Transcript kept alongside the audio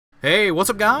Hey, what's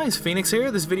up guys? Phoenix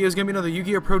here. This video is going to be another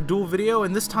YGOpro duel video,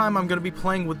 and this time I'm going to be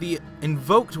playing with the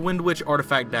Invoked Windwitch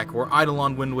artifact deck, or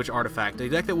Eidolon Windwitch artifact, a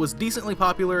deck that was decently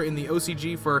popular in the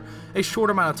OCG for a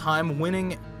short amount of time,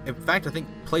 winning, in fact, I think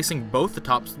placing both the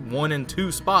top 1 and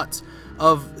 2 spots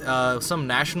of some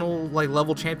national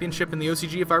level championship in the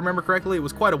OCG, if I remember correctly. It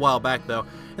was quite a while back though,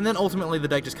 and then ultimately the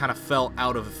deck just kind of fell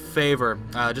out of favor,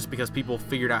 just because people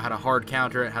figured out how to hard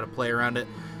counter it, how to play around it.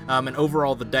 And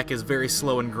overall the deck is very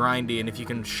slow and grindy, and if you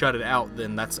can shut it out,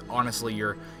 then that's honestly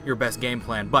your best game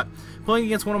plan. But playing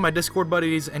against one of my Discord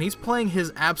buddies, and he's playing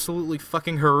his absolutely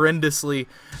fucking horrendously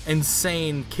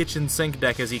insane kitchen sink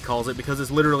deck, as he calls it, because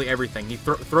it's literally everything. You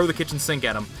throw the kitchen sink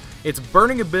at him. It's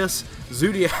Burning Abyss,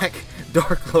 Zoodiac,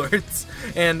 Darklords,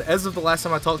 and as of the last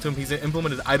time I talked to him, he's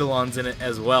implemented Eidolons in it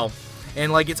as well.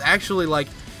 And it's actually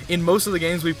in most of the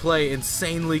games we play,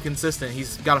 insanely consistent.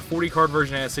 He's got a 40 card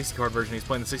version and a 60 card version. He's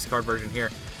playing the 60 card version here,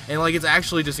 and it's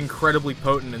actually just incredibly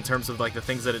potent in terms of the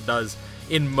things that it does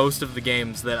in most of the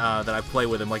games that that I play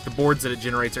with him. The boards that it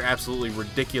generates are absolutely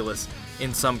ridiculous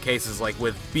in some cases,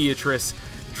 with Beatrice,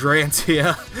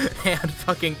 Drantia, and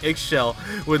fucking Ixchel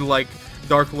with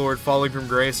Darklord Falling from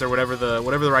Grace, or whatever the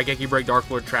Raigeki Break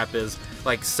Darklord trap is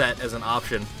set as an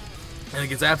option. And it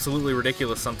gets absolutely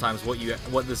ridiculous sometimes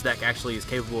what this deck actually is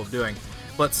capable of doing.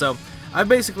 But so I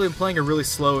basically am playing a really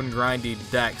slow and grindy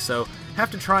deck, so have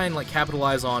to try and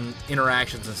capitalize on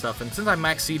interactions and stuff. And since I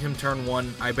max seed him turn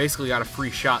 1, I basically got a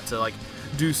free shot to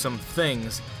do some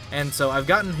things. And so I've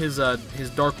gotten his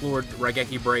Darklord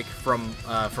Raigeki Break from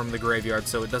the graveyard,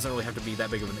 so it doesn't really have to be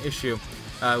that big of an issue.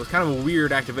 It was kind of a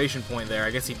weird activation point there.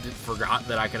 I guess he forgot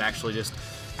that I could actually just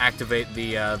activate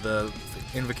the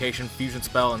Invocation fusion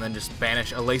spell and then just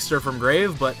banish Alaster from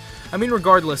grave, but I mean,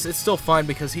 regardless, it's still fine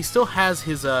because he still has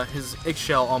his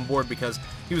Ixchel on board, because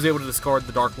he was able to discard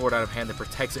the Darklord out of hand that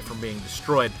protects it from being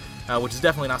destroyed, which is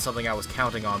definitely not something I was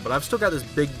counting on. But I've still got this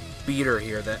big beater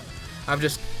here that I'm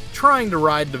just trying to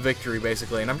ride to victory,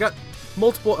 basically, and I've got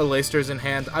multiple Alasters in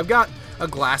hand. I've got a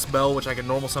Glass Bell, which I can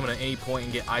normal summon at any point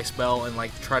and get Ice Bell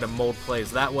and try to mold plays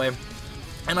that way,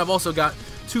 and I've also got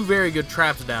 2 very good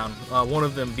traps down, one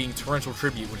of them being Torrential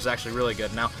Tribute, which is actually really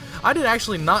good. Now, I did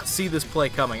actually not see this play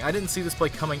coming. I didn't see this play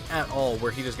coming at all,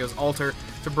 where he just goes Altar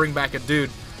to bring back a dude,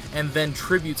 and then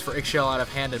tributes for Ixchel out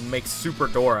of hand and makes Super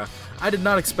Dora. I did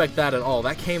not expect that at all.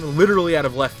 That came literally out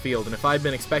of left field, and if I had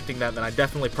been expecting that, then I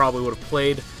definitely probably would have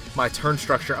played my turn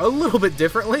structure a little bit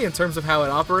differently in terms of how it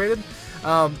operated.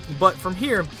 But from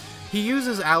here, he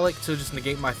uses Alec to just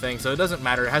negate my thing, so it doesn't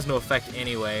matter. It has no effect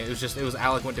anyway. It was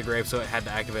Alec went to grave, so it had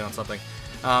to activate on something.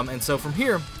 And so from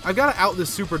here, I've got to out this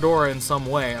Super Dora in some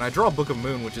way, and I draw Book of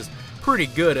Moon, which is pretty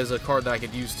good as a card that I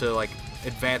could use to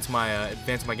advance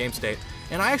my game state.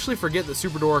 And I actually forget that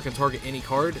Super Dora can target any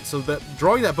card, so that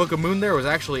drawing that Book of Moon there was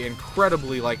actually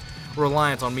incredibly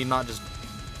reliant on me not just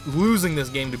losing this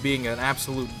game to being an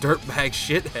absolute dirtbag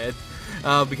shithead,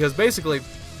 because basically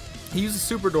he uses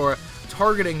Super Dora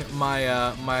targeting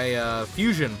my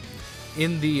fusion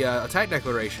in the attack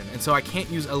declaration, and so I can't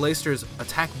use Alaster's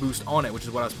attack boost on it, which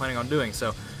is what I was planning on doing.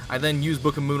 So I then use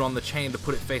Book of Moon on the chain to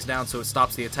put it face down so it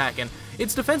stops the attack, and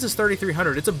its defense is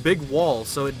 3,300. It's a big wall,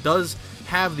 so it does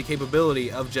have the capability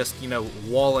of just,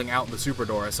 walling out the Super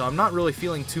Dora. So I'm not really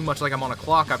feeling too much like I'm on a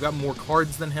clock. I've got more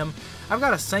cards than him. I've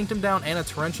got a Sanctum down and a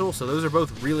Torrential, so those are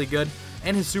both really good.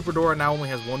 And his Super Dora now only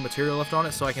has 1 material left on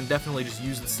it, so I can definitely just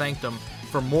use the Sanctum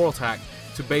for Moral Attack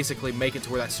to basically make it to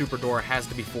where that Super Dora has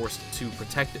to be forced to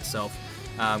protect itself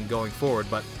going forward.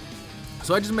 But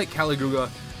so I just make Caligula,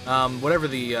 whatever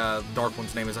the Dark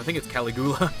One's name is. I think it's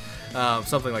Caligula,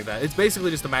 something like that. It's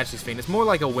basically just a Matchless Fiend. It's more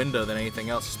like a window than anything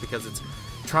else, just because it's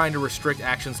trying to restrict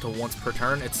actions to once per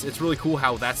turn. It's really cool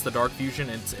how that's the Dark Fusion,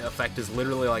 and its effect is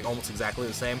literally almost exactly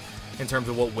the same in terms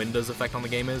of what Window's effect on the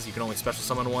game is. You can only special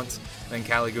summon once, and then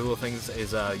Caligula things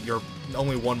is your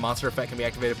only 1 monster effect can be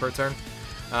activated per turn.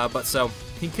 But so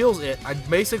he kills it. I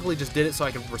basically just did it so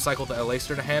I could recycle the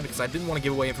Alaster to hand, because I didn't want to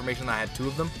give away information that I had 2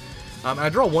 of them. And I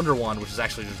draw Wonder Wand, which is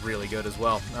actually just really good as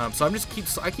well. So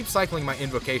I keep cycling my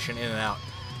Invocation in and out,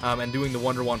 and doing the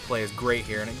Wonder Wand play is great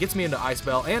here, and it gets me into Ice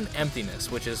Bell and Emptiness,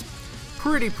 which is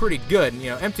pretty good.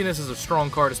 Emptiness is a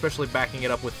strong card, especially backing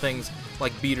it up with things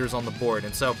like beaters on the board.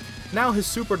 And so now his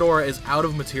Super Dora is out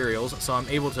of materials, so I'm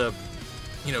able to,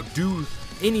 do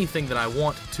anything that I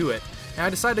want to it. And I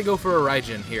decided to go for a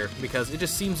Raijin here, because it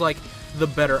just seems like the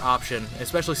better option,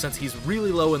 especially since he's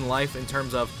really low in life in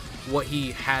terms of what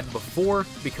he had before,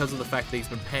 because of the fact that he's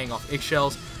been paying off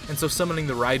Ixchels, and so summoning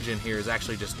the Raijin here is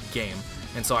actually just game.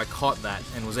 And so I caught that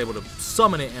and was able to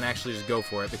summon it and actually just go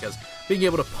for it, because being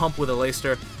able to pump with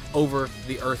Alaster over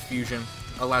the Earth Fusion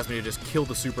allows me to just kill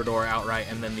the Super Door outright,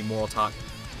 and then the Moral Talk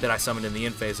that I summoned in the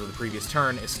end phase of the previous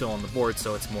turn is still on the board,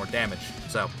 so it's more damage.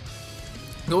 So,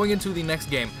 going into the next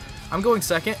game, I'm going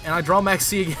second, and I draw Max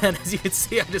C again. As you can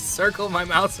see, I just circle my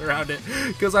mouse around it,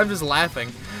 because I'm just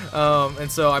laughing.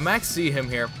 And so I Max C him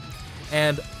here,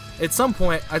 and at some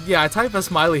point, I type a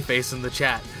smiley face in the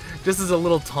chat, just as a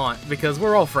little taunt, because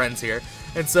we're all friends here.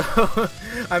 And so,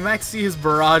 I Max C his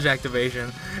barrage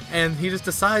activation, and he just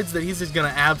decides that he's just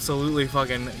gonna absolutely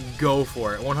fucking go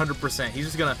for it, 100%.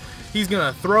 He's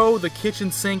gonna throw the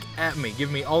kitchen sink at me,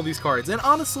 give me all these cards. And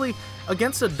honestly,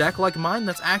 against a deck like mine,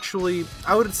 that's actually,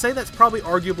 I would say that's probably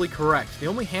arguably correct. The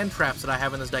only hand traps that I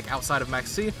have in this deck outside of Max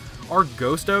C are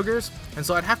Ghost Ogres, and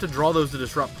so I'd have to draw those to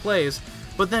disrupt plays,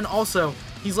 but then also,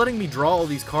 he's letting me draw all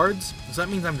these cards, so that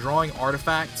means I'm drawing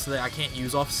artifacts that I can't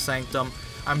use off Sanctum.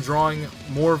 I'm drawing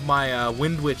more of my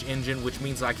Windwitch engine, which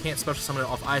means that I can't special summon it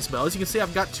off Ice Bell. As you can see,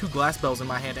 I've got 2 Glass Bells in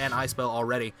my hand and Ice Bell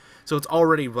already, so it's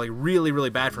already like really, really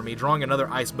bad for me, drawing another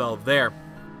Ice Bell there.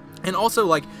 And also,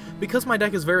 like, because my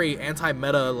deck is very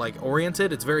anti-meta, like,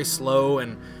 oriented, it's very slow,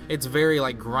 and it's very,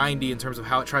 like, grindy in terms of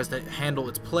how it tries to handle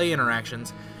its play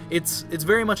interactions, it's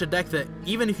very much a deck that,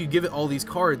 even if you give it all these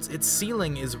cards, its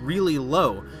ceiling is really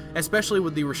low, especially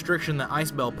with the restriction that Ice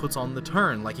Bell puts on the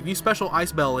turn. Like, if you special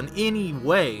Ice Bell in any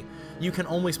way, you can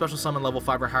only special summon level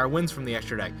 5 or higher wins from the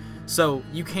extra deck. So,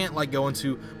 you can't, like, go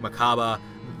into Makaba,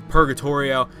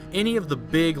 Purgatorio, any of the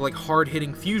big, like,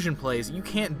 hard-hitting fusion plays. You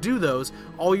can't do those.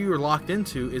 All you're locked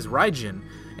into is Raijin,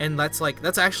 and that's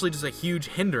actually just a huge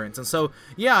hindrance. And so,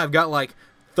 yeah, I've got, like,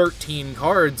 13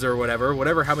 cards or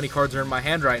whatever how many cards are in my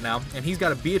hand right now, and he's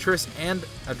got a Beatrice and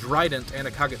a Trident and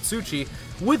a Kagetsuchi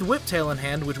with Whiptail in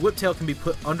hand, which Whiptail can be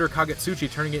put under Kagetsuchi,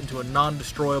 turning it into a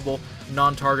non-destroyable,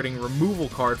 non-targeting removal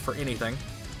card for anything.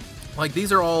 Like,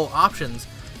 these are all options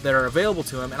that are available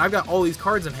to him, and I've got all these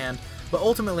cards in hand, but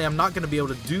ultimately I'm not going to be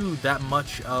able to do that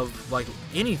much of, like,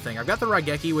 anything. I've got the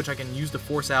Raigeki, which I can use to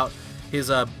force out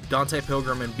his Dante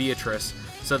Pilgrim and Beatrice,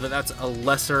 so that's a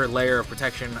lesser layer of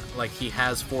protection, like, he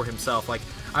has for himself. Like,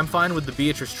 I'm fine with the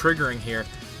Beatrice triggering here,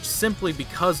 simply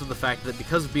because of the fact that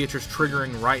because of Beatrice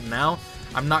triggering right now,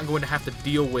 I'm not going to have to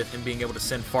deal with him being able to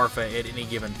send Farfa at any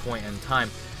given point in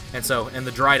time. And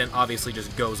the Trident obviously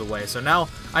just goes away. So now,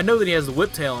 I know that he has the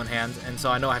Whiptail in hand, and so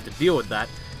I know I have to deal with that.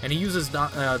 And he uses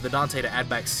the Dante to add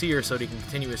back Seer so that he can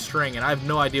continue his string, and I have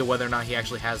no idea whether or not he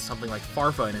actually has something like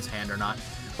Farfa in his hand or not.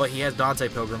 But he has Dante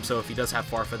Pilgrim, so if he does have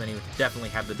Farfa, then he would definitely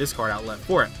have the discard outlet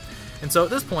for it. And so at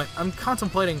this point, I'm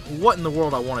contemplating what in the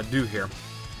world I want to do here.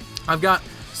 I've got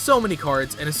so many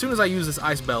cards, and as soon as I use this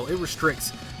Ice Bell, it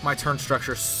restricts my turn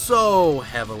structure so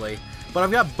heavily. But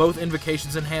I've got both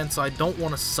Invocations in hand, so I don't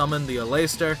want to summon the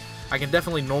Aleister. I can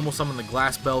definitely normal summon the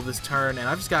Glass Bell this turn, and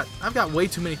I've got way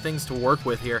too many things to work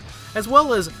with here, as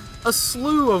well as a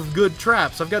slew of good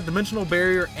traps. I've got Dimensional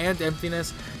Barrier and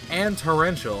Emptiness and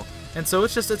Torrential. And so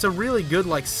it's a really good,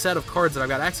 like, set of cards that I've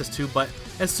got access to, but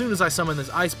as soon as I summon this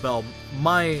Ice Bell,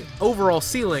 my overall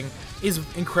ceiling is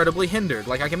incredibly hindered.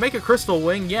 Like, I can make a Crystal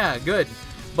Wing, yeah, good,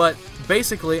 but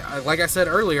basically, like I said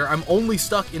earlier, I'm only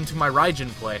stuck into my Raijin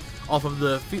play off of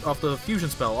the fusion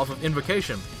spell, off of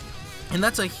Invocation. And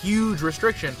that's a huge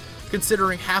restriction,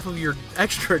 considering half of your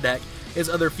extra deck is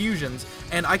other fusions,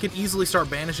 and I could easily start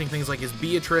banishing things like his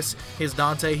Beatrice, his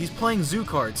Dante. He's playing Zoo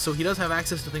cards, so he does have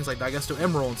access to things like Digesto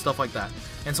Emerald and stuff like that.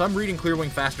 And so I'm reading Clearwing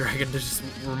Fast Dragon to just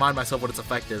remind myself what its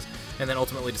effect is, and then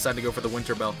ultimately decide to go for the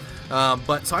Winter Bell.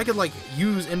 So I could, like,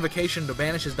 use Invocation to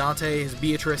banish his Dante, his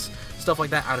Beatrice, stuff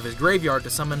like that out of his graveyard to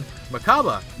summon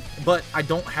Makaba. But I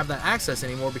don't have that access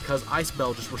anymore because Ice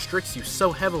Bell just restricts you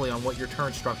so heavily on what your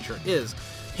turn structure is.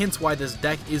 Hence why this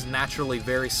deck is naturally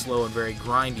very slow and very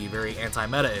grindy, very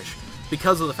anti-meta-ish,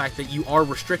 because of the fact that you are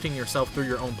restricting yourself through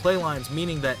your own playlines,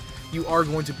 meaning that you are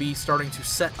going to be starting to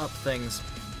set up things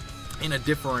in a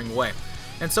differing way.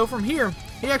 And so from here,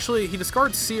 he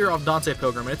discards Seer off Dante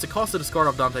Pilgrim, and it's a cost to discard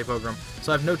off Dante Pilgrim,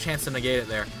 so I have no chance to negate it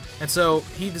there. And so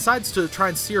he decides to try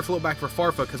and Seer float back for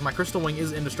Farfa, because my Crystal Wing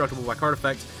is indestructible by card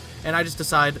effect, and I just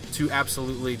decide to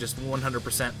absolutely just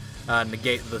 100%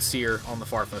 negate the Seer on the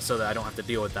Farfa so that I don't have to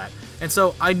deal with that. And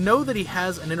so I know that he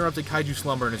has an Interrupted Kaiju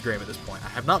Slumber in his grave at this point. I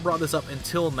have not brought this up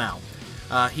until now.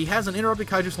 He has an Interrupted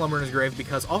Kaiju Slumber in his grave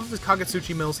because off of his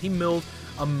Kagetsuchi mills, he milled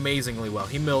amazingly well.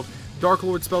 He milled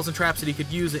Darklord spells and traps that he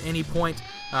could use at any point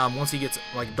once he gets,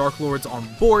 like, Darklords on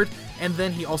board, and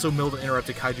then he also milled an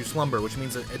Interrupted Kaiju Slumber, which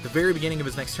means that at the very beginning of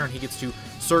his next turn he gets to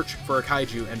search for a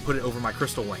Kaiju and put it over my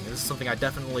Crystal Wing. This is something I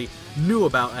definitely knew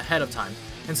about ahead of time.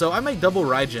 And so I make double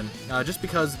Raijin, just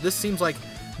because this seems like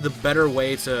the better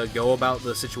way to go about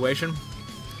the situation.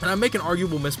 And I make an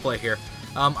arguable misplay here.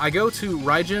 I go to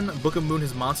Raijin, Book of Moon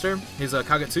his monster, his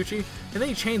Kagetsuchi, and then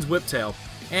he chains Whiptail.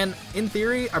 And in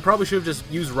theory, I probably should have just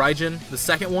used Raijin, the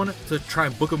second one, to try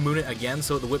and Book of Moon it again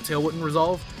so the Whiptail wouldn't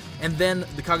resolve. And then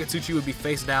the Kagetsuchi would be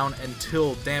face down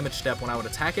until damage step when I would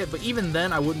attack it. But even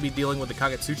then, I wouldn't be dealing with the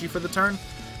Kagetsuchi for the turn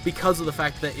because of the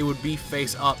fact that it would be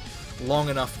face up long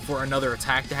enough for another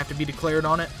attack to have to be declared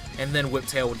on it, and then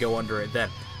Whiptail would go under it then.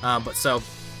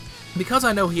 Because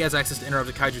I know he has access to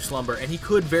Interrupted Kaiju Slumber, and he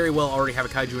could very well already have a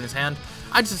Kaiju in his hand,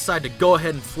 I just decided to go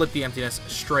ahead and flip the Emptiness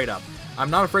straight up. I'm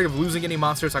not afraid of losing any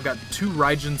monsters. I've got 2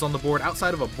 Raijins on the board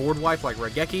outside of a board wipe like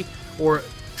Raigeki, or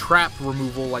trap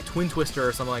removal like Twin Twister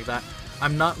or something like that.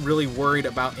 I'm not really worried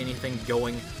about anything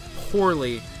going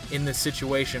poorly in this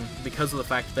situation because of the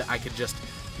fact that I could just,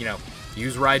 you know,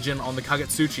 use Raijin on the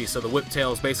Kagetsuchi, so the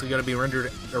Whiptail is basically going to be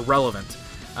rendered irrelevant.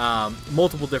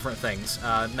 Multiple different things.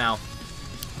 Now,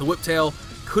 the Whiptail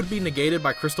could be negated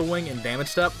by Crystal Wing in damage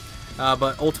step,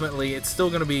 but ultimately it's still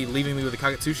going to be leaving me with the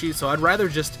Kagetsuchi, so I'd rather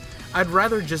just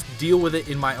deal with it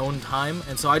in my own time,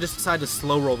 and so I just decided to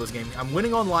slow roll this game. I'm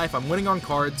winning on life, I'm winning on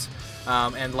cards,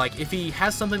 and like if he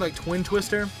has something like Twin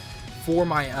Twister for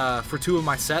my for 2 of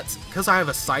my sets, because I have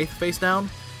a Scythe face down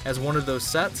as one of those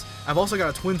sets, I've also got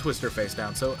a Twin Twister face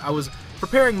down. So I was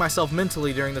preparing myself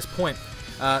mentally during this point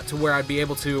to where I'd be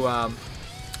able to,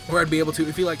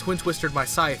 if he like Twin Twistered my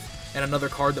Scythe and another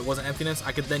card that wasn't Emptiness,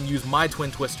 I could then use my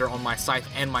Twin Twister on my Scythe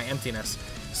and my Emptiness,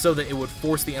 so that it would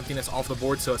force the Emptiness off the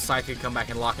board so a Scythe could come back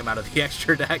and lock him out of the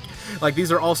extra deck. Like,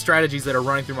 these are all strategies that are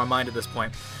running through my mind at this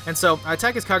point. And so I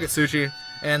attack his Kagetsuchi,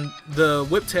 and the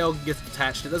Whiptail gets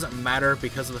detached. It doesn't matter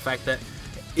because of the fact that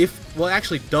well, it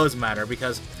actually does matter,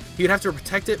 because he'd have to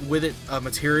protect it with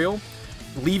material,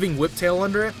 leaving Whiptail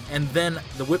under it, and then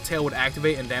the Whiptail would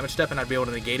activate and damage step, and I'd be able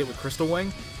to negate it with Crystal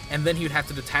Wing, and then he would have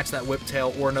to detach that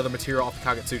Whiptail or another material off the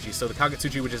Kagetsuchi, so the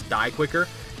Kagetsuchi would just die quicker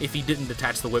if he didn't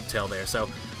detach the Whiptail there. So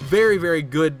very, very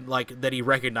good, like, that he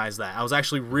recognized that. I was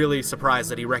actually really surprised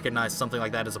that he recognized something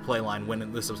like that as a playline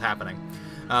when this was happening.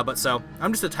 But so,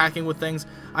 I'm just attacking with things.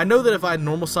 I know that if I had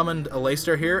normal summoned a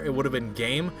Aleister here, it would have been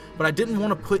game, but I didn't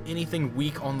want to put anything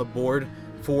weak on the board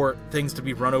for things to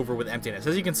be run over with Emptiness.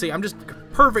 As you can see, I'm just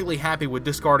perfectly happy with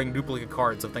discarding duplicate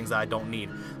cards of things that I don't need.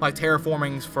 Like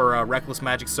Terraformings for Reckless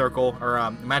Magic Circle,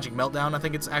 or Magic Meltdown, I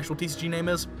think its actual TCG name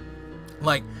is.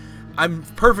 Like, I'm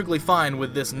perfectly fine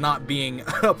with this not being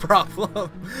a problem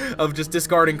of just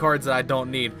discarding cards that I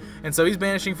don't need. And so he's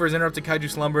banishing for his Interrupted Kaiju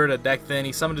Slumber to deck thin.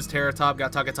 He summoned his Terratop,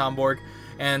 got Takatomborg,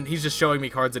 and he's just showing me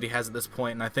cards that he has at this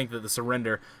point, and I think that the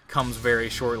surrender comes very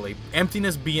shortly.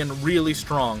 Emptiness being really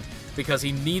strong because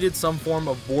he needed some form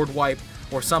of board wipe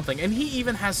or something, and he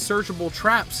even has searchable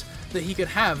traps that he could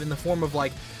have in the form of,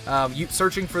 like,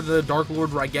 searching for the Darklord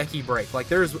Raigeki break. Like,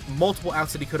 there's multiple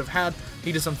outs that he could have had.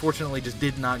 He just unfortunately just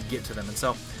did not get to them. And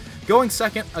so, going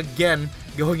second again,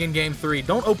 going in game 3.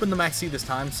 Don't open the Maxi this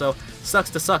time, so sucks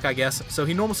to suck, I guess. So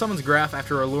he normal summons Graph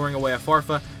after alluring away a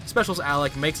Farfa, specials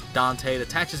Alec, makes Dante,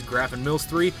 attaches Graph and mills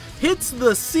 3, hits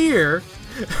the Seer,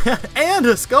 and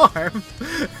a Scarm.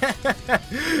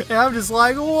 And I'm just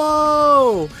like,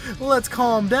 whoa, let's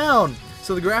calm down.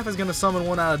 So the Graph is going to summon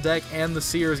one out of deck, and the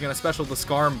Seer is going to special the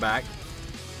Scarm back.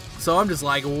 So I'm just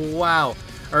like, wow.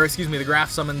 Or excuse me, the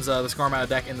Graph summons the Scarm out of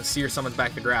deck, and the Seer summons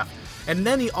back the Graph. And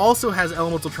then he also has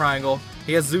Elemental Triangle,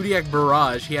 he has Zoodiac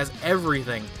Barrage, he has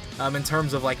everything in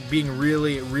terms of, like, being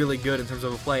really, really good in terms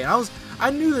of a play. And I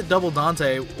knew that double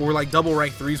Dante, or like double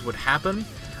rank 3s would happen.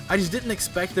 I just didn't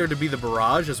expect there to be the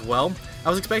Barrage as well. I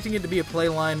was expecting it to be a play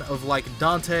line of, like,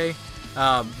 Dante,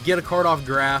 get a card off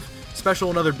Graph, special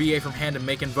another BA from hand and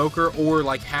make Invoker, or,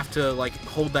 like, have to, like,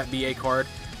 hold that BA card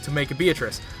to make a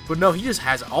Beatrice. But no, he just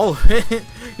has all of it.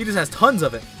 He just has tons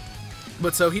of it.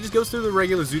 But so he just goes through the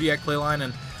regular Zoodiac playline,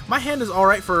 and my hand is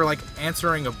alright for, like,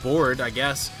 answering a board, I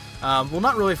guess. Well,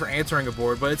 not really for answering a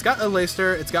board, but it's got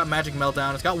Aleister, it's got Magic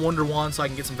Meltdown, it's got Wonder Wand, so I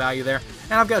can get some value there,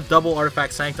 and I've got double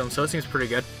Artifact Sanctum, so it seems pretty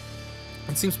good.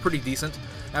 It seems pretty decent.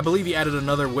 I believe he added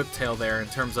another Whiptail there in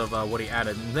terms of what he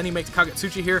added. And then he makes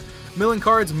Kagetsuchi here, milling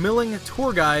cards, milling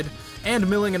Tour Guide, and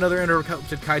milling another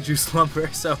Interrupted Kaiju Slumber.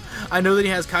 So I know that he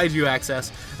has Kaiju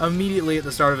access immediately at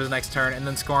the start of his next turn, and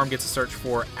then Scarm gets a search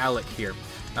for Alec here.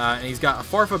 And he's got a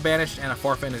Farfa banished and a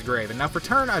Farfa in his grave. And now for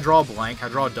turn, I draw a blank, I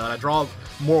draw a dud, I draw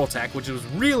a Moral Tech, which was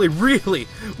really, really,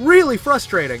 really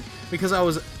frustrating because I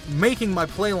was making my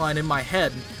playline in my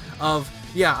head of,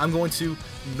 yeah, I'm going to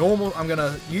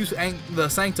use the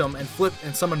Sanctum and flip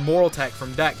and summon Moral Tech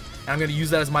from deck, and I'm going to use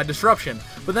that as my disruption.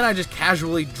 But then I just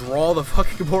casually draw the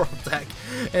fucking Moral Tech,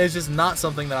 and it's just not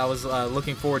something that I was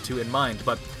looking forward to in mind.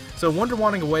 But so Wonder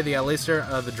Wanding away the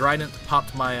Aleister, the Trident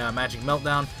popped my Magic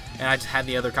Meltdown, and I just had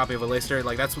the other copy of Aleister.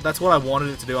 Like, that's what I wanted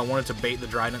it to do. I wanted to bait the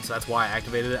Trident, so that's why I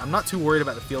activated it. I'm not too worried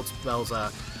about the field spell's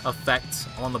effects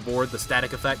on the board, the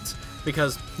static effects,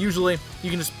 because usually you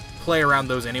can just play around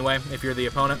those anyway if you're the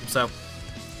opponent, so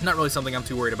not really something I'm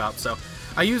too worried about. So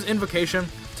I use Invocation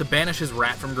to banish his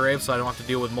rat from grave so I don't have to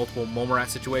deal with multiple Momorat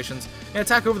situations, and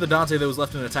attack over the Dante that was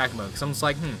left in attack mode, because I'm just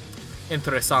like,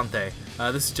 interessante.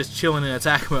 This is just chilling in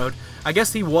attack mode. I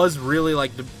guess he was really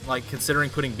like considering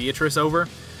putting Beatrice over,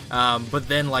 but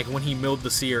then like when he milled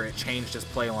the Seer, it changed his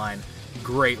playline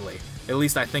greatly. At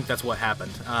least I think that's what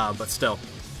happened, but still,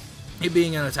 it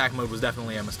being in attack mode was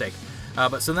definitely a mistake.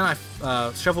 But so then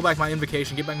I shuffle back my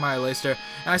Invocation, get back my Aleister,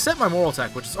 and I set my Moral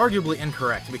Tech, which is arguably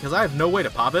incorrect because I have no way to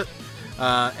pop it.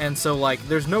 And so like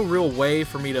there's no real way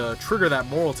for me to trigger that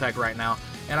Moral Tech right now,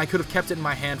 and I could have kept it in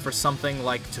my hand for something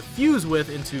like to fuse with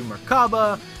into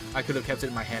Merkaba. I could have kept it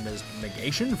in my hand as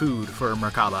negation food for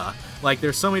Merkaba. Like,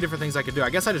 there's so many different things I could do. I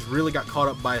guess I just really got caught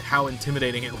up by how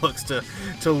intimidating it looks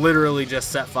to literally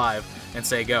just set 5 and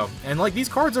say go. And like, these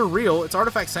cards are real. It's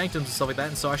Artifact Sanctums and stuff like that,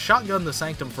 and so I shotgunned the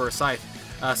Sanctum for a Scythe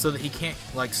so that he can't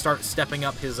like start stepping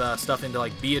up his stuff into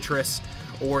like Beatrice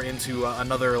or into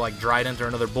another like Trident or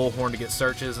another Bullhorn to get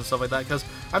searches and stuff like that, because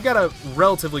I've got a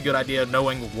relatively good idea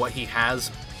knowing what he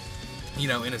has, you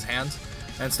know, in his hands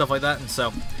and stuff like that. And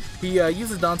so he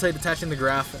uses Dante, detaching the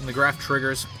Graph, and the Graph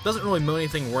triggers. Doesn't really mill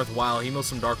anything worthwhile. He mills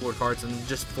some Darklord cards and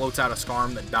just floats out a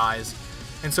Skarm that dies.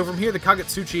 And so from here, the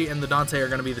Kagetsuchi and the Dante are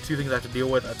going to be the two things I have to deal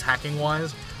with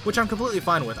attacking-wise, which I'm completely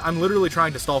fine with. I'm literally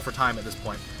trying to stall for time at this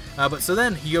point. But so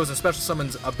then he goes and special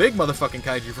summons a big motherfucking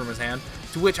kaiju from his hand,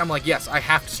 to which I'm like, yes, I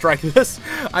have to strike this.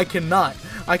 I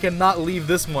cannot leave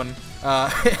this one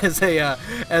as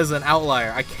an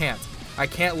outlier. I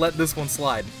can't let this one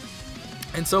slide.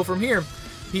 And so from here,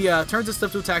 he turns his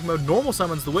stuff to attack mode, normal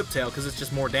summons the Whiptail because it's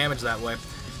just more damage that way,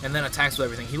 and then attacks with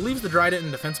everything. He leaves the Trident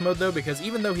in defense mode though, because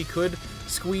even though he could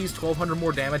squeeze 1200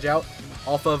 more damage out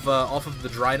off of the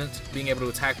Trident being able to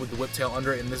attack with the Whiptail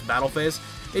under it in this battle phase,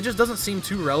 it just doesn't seem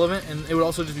too relevant, and it would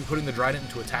also just be putting the Trident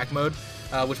into attack mode,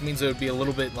 which means it would be a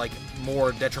little bit like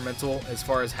more detrimental as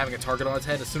far as having a target on its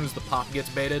head. As soon as the pop gets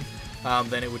baited,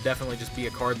 then it would definitely just be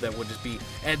a card that would just be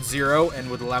at 0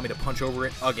 and would allow me to punch over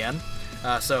it again.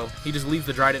 So he just leaves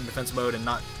the Trident in defense mode and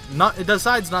it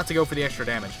decides not to go for the extra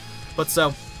damage. But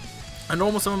so I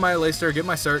normal summon my Aleister, get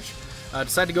my search,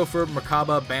 decide to go for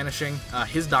Merkaba, banishing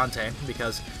his Dante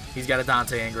because he's got a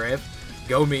Dante engrave.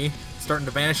 Go me, starting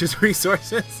to banish his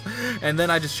resources, and then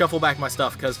I just shuffle back my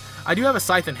stuff because I do have a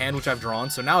Scythe in hand, which I've drawn.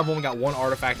 So now I've only got one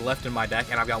artifact left in my deck,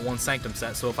 and I've got one Sanctum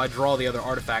set. So if I draw the other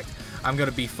artifact, I'm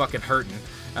gonna be fucking hurting.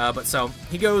 But so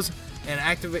he goes and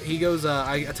activate. He goes.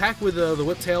 I attack with the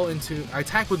Whiptail into. I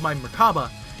attack with my Merkaba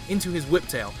into his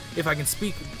Whiptail, if I can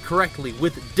speak correctly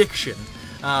with diction.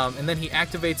 And then he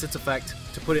activates its effect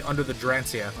to put it under the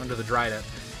Drancia, under the Trident.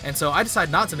 And so I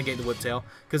decide not to negate the Whiptail,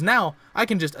 because now I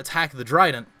can just attack the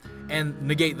Trident and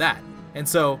negate that. And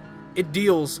so it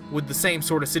deals with the same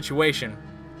sort of situation,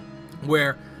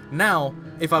 where now,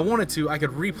 if I wanted to, I could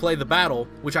replay the battle,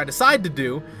 which I decide to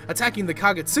do, attacking the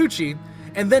Kagetsuchi,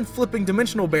 and then flipping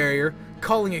Dimensional Barrier,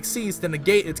 calling Xyz to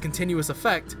negate its continuous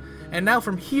effect. And now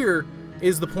from here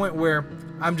is the point where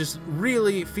I'm just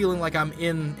really feeling like I'm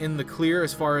in the clear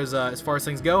as far as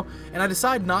things go, and I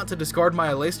decide not to discard my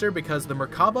Aleister because the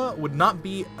Merkaba would not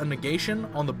be a negation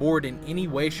on the board in any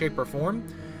way, shape, or form,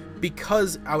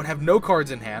 because I would have no cards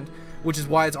in hand, which is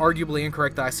why it's arguably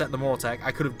incorrect that I set the Moral Tech.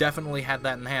 I could have definitely had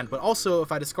that in hand, but also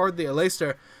if I discard the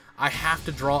Aleister, I have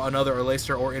to draw another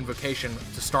Aleister or Invocation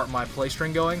to start my play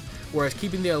string going, whereas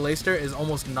keeping the Aleister is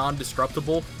almost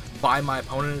non-destructible by my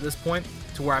opponent at this point,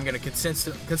 to where I'm going to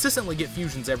consistently get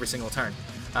fusions every single turn.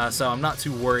 So I'm not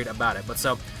too worried about it. But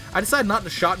so I decided not to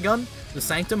shotgun the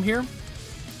Sanctum here,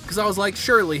 because I was like,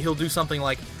 surely he'll do something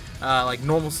like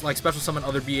normal, like special summon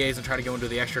other BAs and try to go into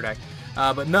the extra deck.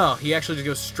 But no, he actually just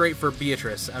goes straight for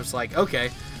Beatrice. I was like, okay,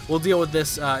 we'll deal with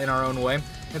this in our own way.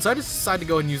 And so I just decided to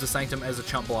go and use the Sanctum as a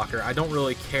chump blocker. I don't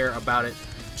really care about it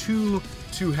too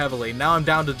heavily. Now I'm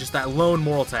down to just that lone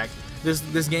Moral Tech.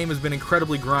 This game has been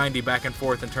incredibly grindy back and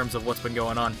forth in terms of what's been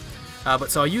going on.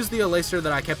 But so I use the Aleister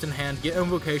that I kept in hand, get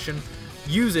Invocation,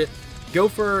 use it, go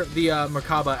for the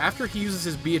Merkaba after he uses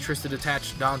his Beatrice to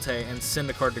detach Dante and send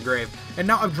a card to grave. And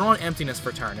now I've drawn Emptiness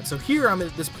for turn. And so here I'm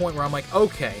at this point where I'm like,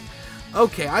 okay,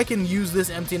 I can use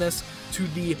this Emptiness to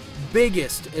the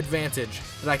biggest advantage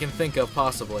that I can think of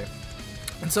possibly.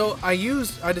 And so I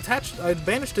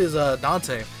banished his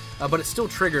Dante, but it's still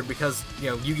triggered because, you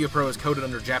know, YGOpro is coded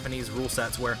under Japanese rule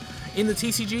sets, where in the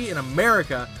TCG in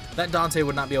America, that Dante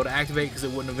would not be able to activate because it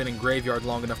wouldn't have been in graveyard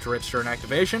long enough to register an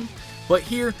activation. But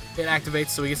here, it activates,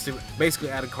 so he gets to basically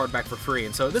add a card back for free.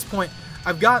 And so at this point,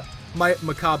 I've got my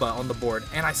Makaba on the board,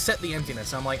 and I set the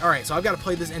Emptiness. I'm like, alright, so I've got to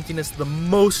play this Emptiness the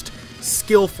most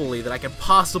skillfully that I can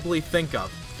possibly think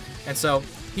of. And so,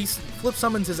 he flip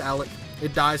summons his Alec.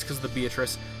 It dies because of the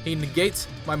Beatrice. He negates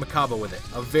my Makaba with it.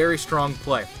 A very strong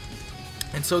play.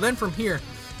 And so then from here,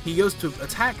 he goes to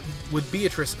attack with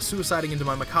Beatrice suiciding into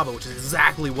my Makaba, which is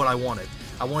exactly what I wanted.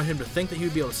 I wanted him to think that he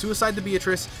would be able to suicide the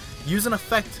Beatrice, use an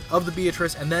effect of the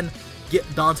Beatrice, and then get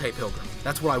Dante Pilgrim.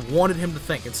 That's what I wanted him to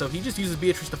think. And so he just uses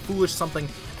Beatrice to foolish something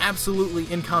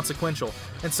absolutely inconsequential.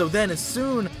 And so then as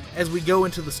soon as we go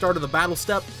into the start of the battle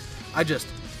step, I just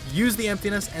use the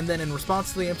Emptiness, and then in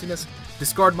response to the Emptiness,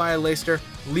 discard my Aleister,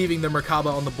 leaving the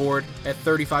Merkaba on the board at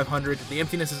 3,500. The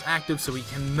Emptiness is active, so he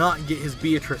cannot get his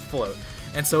Beatrice float.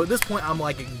 And so at this point, I'm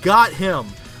like, got him.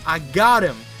 I got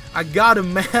him. I got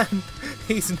him, man.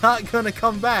 He's not going to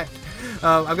come back.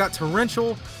 I've got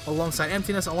Torrential alongside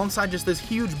Emptiness, alongside just this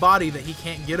huge body that he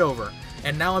can't get over.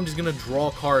 And now I'm just going to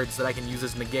draw cards that I can use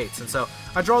as negates. And so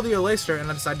I draw the Aleister,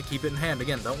 and I decide to keep it in hand.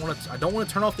 Again, I don't want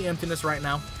to turn off the Emptiness right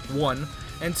now, 1.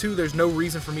 And 2, there's no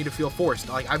reason for me to feel forced.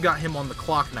 Like, I've got him on the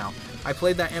clock now. I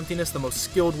played that Emptiness the most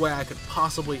skilled way I could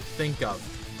possibly think of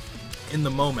in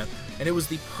the moment. And it was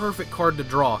the perfect card to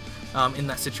draw in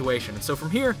that situation. And so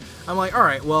from here, I'm like,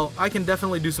 alright, well, I can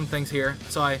definitely do some things here.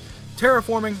 So I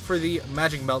Terraforming for the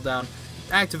Magic Meltdown,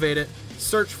 activate it,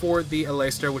 search for the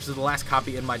Aleister, which is the last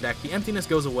copy in my deck. The Emptiness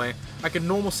goes away. I can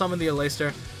normal summon the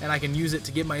Aleister, and I can use it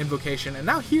to get my Invocation. And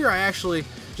now here I actually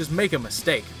just make a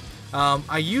mistake.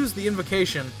 I use the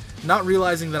Invocation, not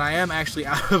realizing that I am actually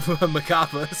out of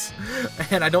Makabas,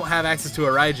 and I don't have access to a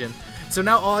Raijin. So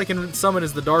now all I can summon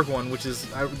is the Dark one, which is,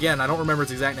 again, I don't remember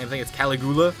its exact name, I think it's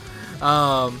Caligula.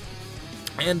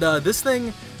 This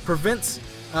thing prevents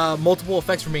multiple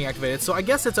effects from being activated, so I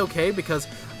guess it's okay, because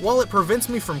while it prevents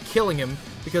me from killing him,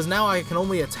 because now I can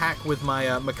only attack with my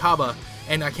Makaba,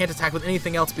 and I can't attack with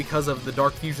anything else because of the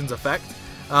Dark Fusion's effect.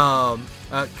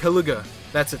 Caligula,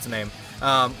 that's its name.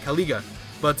 Caliga,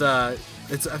 but I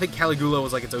think Caligula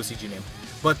was like its OCG name,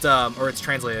 but or its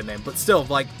translated name. But still,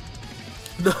 like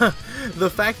the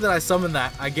fact that I summoned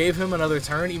that, I gave him another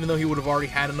turn, even though he would have already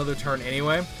had another turn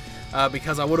anyway,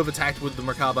 because I would have attacked with the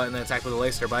Merkaba and then attacked with the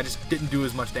Aleister, but I just didn't do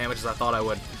as much damage as I thought I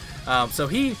would. So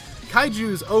he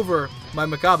Kaijus over my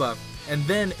Merkaba, and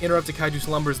then Interrupted Kaiju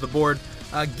Slumbers the board.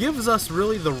 Gives us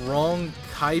really the wrong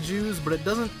Kaijus, but it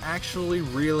doesn't actually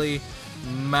really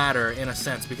matter in a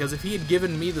sense, because if he had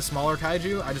given me the smaller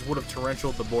Kaiju, I just would have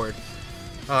torrentialed the board.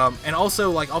 And also,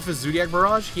 like, off his Zoodiac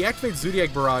Barrage, he activates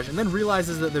Zoodiac Barrage and then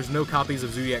realizes that there's no copies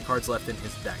of Zoodiac cards left in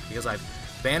his deck, because I've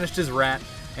banished his Rat,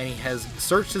 and he has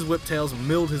searched his Whiptails,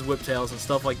 milled his Whiptails, and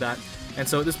stuff like that. And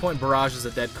so at this point, Barrage is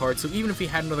a dead card, so even if he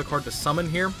had another card to summon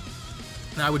here,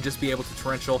 I would just be able to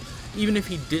torrential. Even if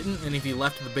he didn't, and if he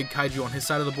left the big Kaiju on his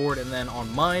side of the board, and then on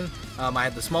mine, I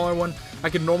had the smaller one, I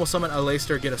could normal summon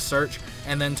Aleister, get a search,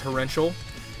 and then torrential,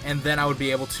 and then I would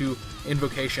be able to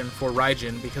Invocation for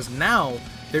Raijin, because now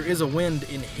there is a wind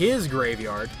in his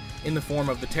graveyard in the form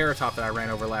of the Terratop that I ran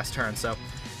over last turn. So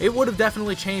it would have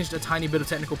definitely changed a tiny bit of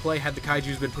technical play had the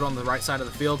Kaijus been put on the right side of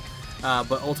the field,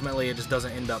 but ultimately it just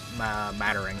doesn't end up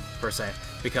mattering, per se,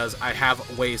 because I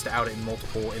have ways to out it in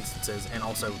multiple instances and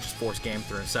also just force game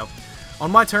through. So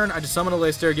on my turn, I just summon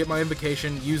Aleister, get my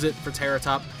Invocation, use it for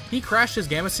Terratop. He crashed his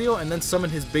Gamma Seal and then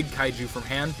summoned his big Kaiju from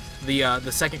hand,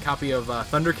 the second copy of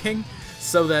Thunder King,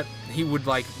 so that he would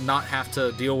like not have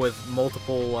to deal with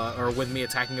multiple, or with me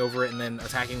attacking over it and then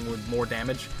attacking with more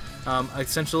damage,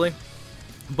 essentially.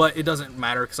 But it doesn't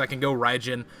matter, because I can go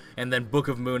Raijin and then Book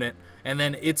of Moon it, and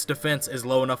then its defense is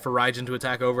low enough for Raijin to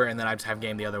attack over, and then I just have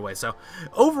game the other way. So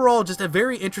overall, just a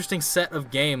very interesting set of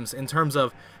games in terms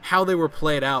of how they were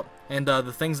played out and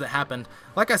the things that happened.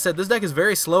 Like I said, this deck is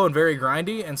very slow and very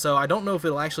grindy, and so I don't know if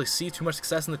it'll actually see too much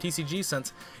success in the TCG,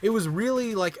 since it was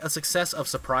really like a success of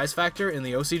surprise factor in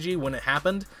the OCG when it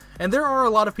happened. And there are a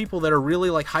lot of people that are really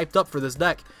like hyped up for this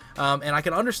deck. And I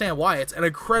can understand why. It's an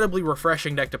incredibly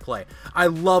refreshing deck to play. I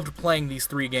loved playing these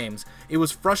 3 games. It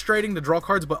was frustrating to draw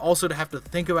cards, but also to have to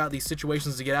think about these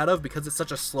situations to get out of, because it's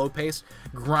such a slow-paced,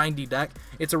 grindy deck.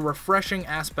 It's a refreshing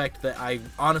aspect that I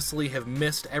honestly have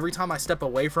missed. Every time I step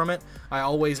away from it, I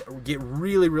always get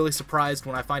really, really surprised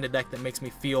when I find a deck that makes me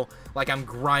feel like I'm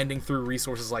grinding through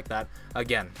resources like that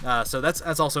again. So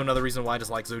that's also another reason why I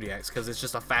just like Zoodiacs, because it's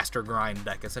just a faster grind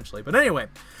deck, essentially. But anyway,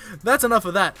 that's enough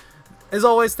of that. As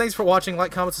always, thanks for watching.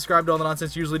 Like, comment, subscribe to all the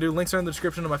nonsense you usually do. Links are in the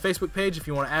description of my Facebook page if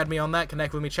you want to add me on that,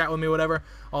 connect with me, chat with me, whatever,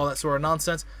 all that sort of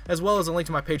nonsense, as well as a link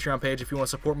to my Patreon page if you want to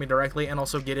support me directly and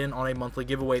also get in on a monthly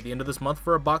giveaway at the end of this month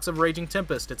for a box of Raging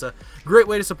Tempest. It's a great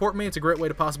way to support me. It's a great way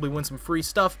to possibly win some free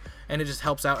stuff, and it just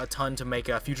helps out a ton to make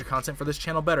future content for this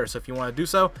channel better. So if you want to do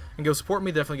so and go support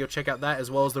me, definitely go check out that, as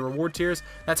well as the reward tiers.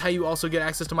 That's how you also get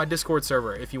access to my Discord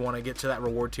server if you want to get to that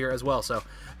reward tier as well. So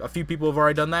a few people have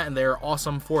already done that, and they're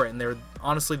awesome for it, and they're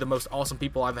honestly the most awesome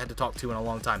people I've had to talk to in a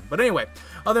long time. But anyway,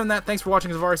 other than that, thanks for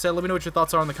watching. As I've already said, let me know what your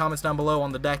thoughts are in the comments down below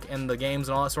on the deck and the games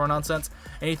and all that sort of nonsense.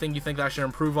 Anything you think that I should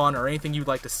improve on, or anything you'd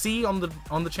like to see on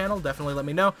the channel, definitely let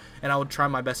me know, and I would try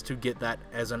my best to get that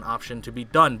as an option to be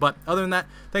done. But other than that,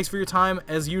 thanks for your time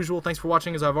as usual. Thanks for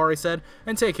watching, as I've already said,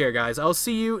 and take care, guys. I'll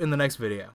see you in the next video.